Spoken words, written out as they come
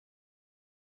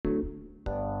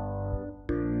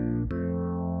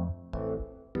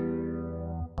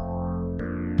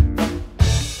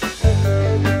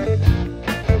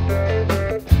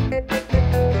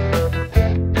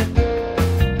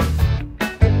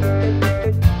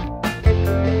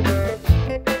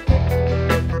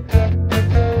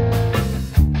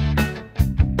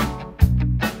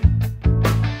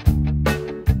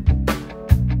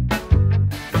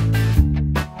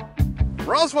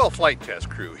Flight Test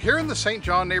Crew here in the St.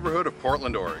 John neighborhood of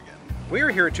Portland, Oregon. We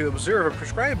are here to observe a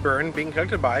prescribed burn being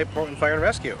conducted by Portland Fire and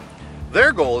Rescue.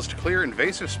 Their goal is to clear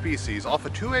invasive species off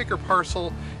a 2-acre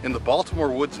parcel in the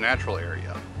Baltimore Woods Natural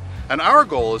Area. And our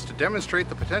goal is to demonstrate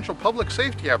the potential public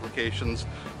safety applications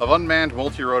of unmanned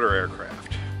multi-rotor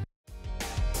aircraft.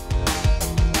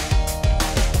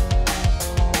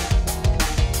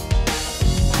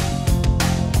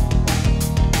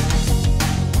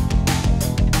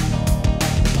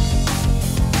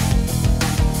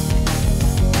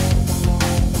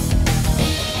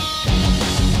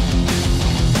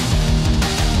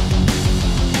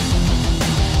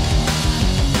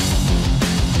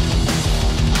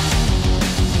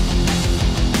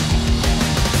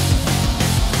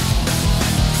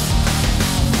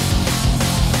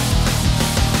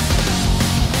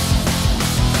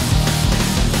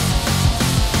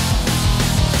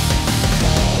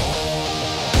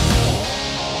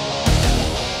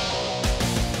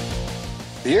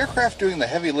 The aircraft doing the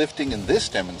heavy lifting in this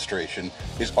demonstration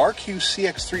is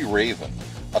RQ-CX-3 Raven,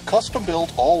 a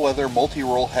custom-built all-weather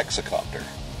multi-role hexacopter.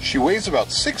 She weighs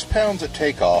about 6 pounds at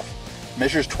takeoff,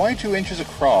 measures 22 inches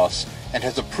across, and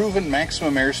has a proven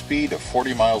maximum airspeed of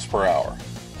 40 miles per hour.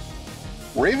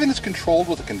 Raven is controlled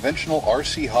with a conventional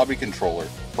RC hobby controller,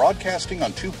 broadcasting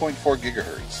on 2.4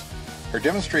 gigahertz. Her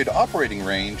demonstrated operating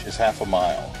range is half a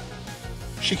mile.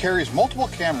 She carries multiple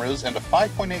cameras and a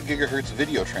 5.8 gigahertz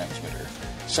video transmitter,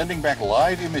 sending back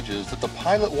live images that the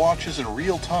pilot watches in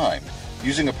real time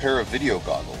using a pair of video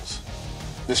goggles.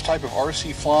 This type of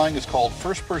RC flying is called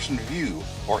first-person view,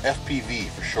 or FPV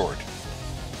for short.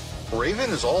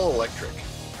 Raven is all electric,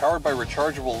 powered by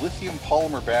rechargeable lithium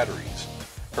polymer batteries.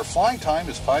 Her flying time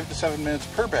is 5 to 7 minutes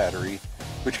per battery,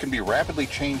 which can be rapidly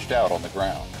changed out on the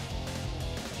ground.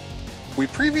 We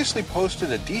previously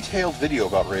posted a detailed video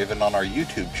about Raven on our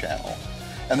YouTube channel,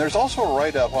 and there's also a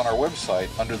write-up on our website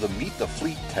under the Meet the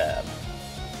Fleet tab.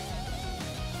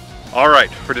 Alright,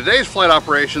 for today's flight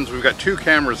operations we've got 2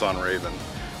 cameras on Raven.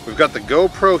 We've got the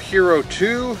GoPro Hero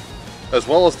 2 as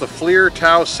well as the FLIR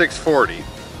TOW 640.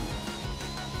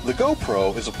 The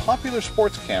GoPro is a popular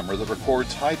sports camera that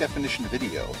records high-definition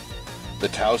video. The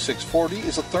TOW 640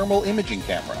 is a thermal imaging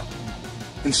camera.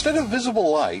 Instead of visible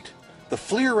light, the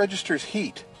FLIR registers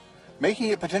heat, making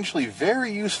it potentially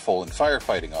very useful in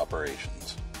firefighting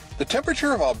operations. The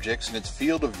temperature of objects in its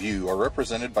field of view are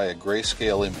represented by a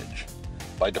grayscale image.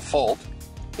 By default,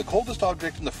 the coldest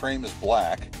object in the frame is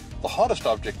black, the hottest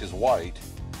object is white,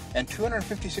 and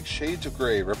 256 shades of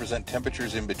gray represent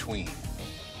temperatures in between.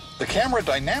 The camera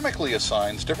dynamically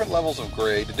assigns different levels of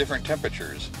gray to different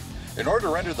temperatures in order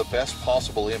to render the best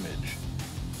possible image.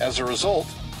 As a result,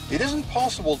 it isn't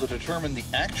possible to determine the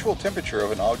actual temperature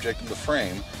of an object in the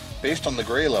frame based on the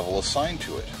gray level assigned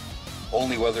to it,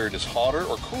 only whether it is hotter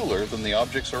or cooler than the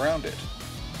objects around it.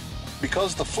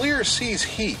 Because the FLIR sees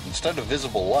heat instead of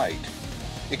visible light,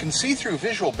 it can see through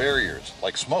visual barriers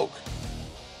like smoke.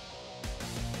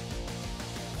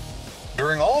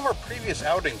 During all of our previous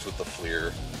outings with the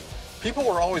FLIR, people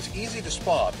were always easy to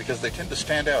spot because they tend to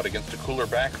stand out against a cooler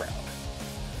background.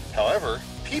 However,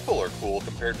 people are cool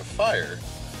compared to fire,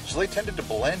 so they tended to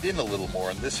blend in a little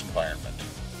more in this environment.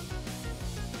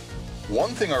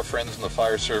 One thing our friends in the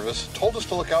fire service told us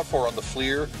to look out for on the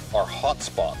FLIR are hot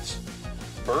spots,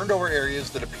 burned over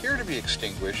areas that appear to be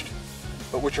extinguished,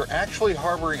 but which are actually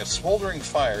harboring a smoldering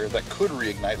fire that could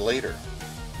reignite later.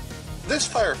 This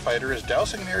firefighter is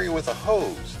dousing an area with a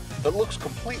hose that looks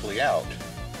completely out.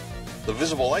 The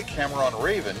visible light camera on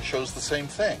Raven shows the same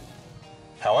thing.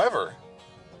 However,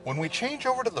 when we change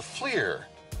over to the FLIR,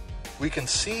 we can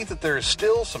see that there is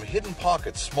still some hidden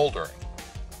pockets smoldering.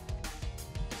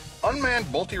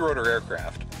 Unmanned multi-rotor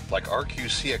aircraft, like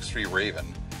RQ-CX-3 Raven,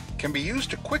 can be used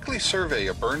to quickly survey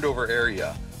a burned-over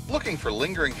area, looking for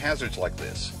lingering hazards like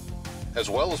this, as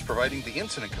well as providing the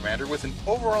incident commander with an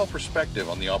overall perspective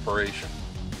on the operation.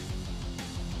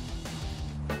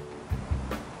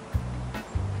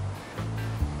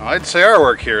 I'd say our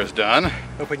work here is done.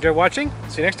 Hope you enjoyed watching.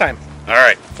 See you next time.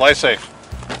 Alright, fly safe.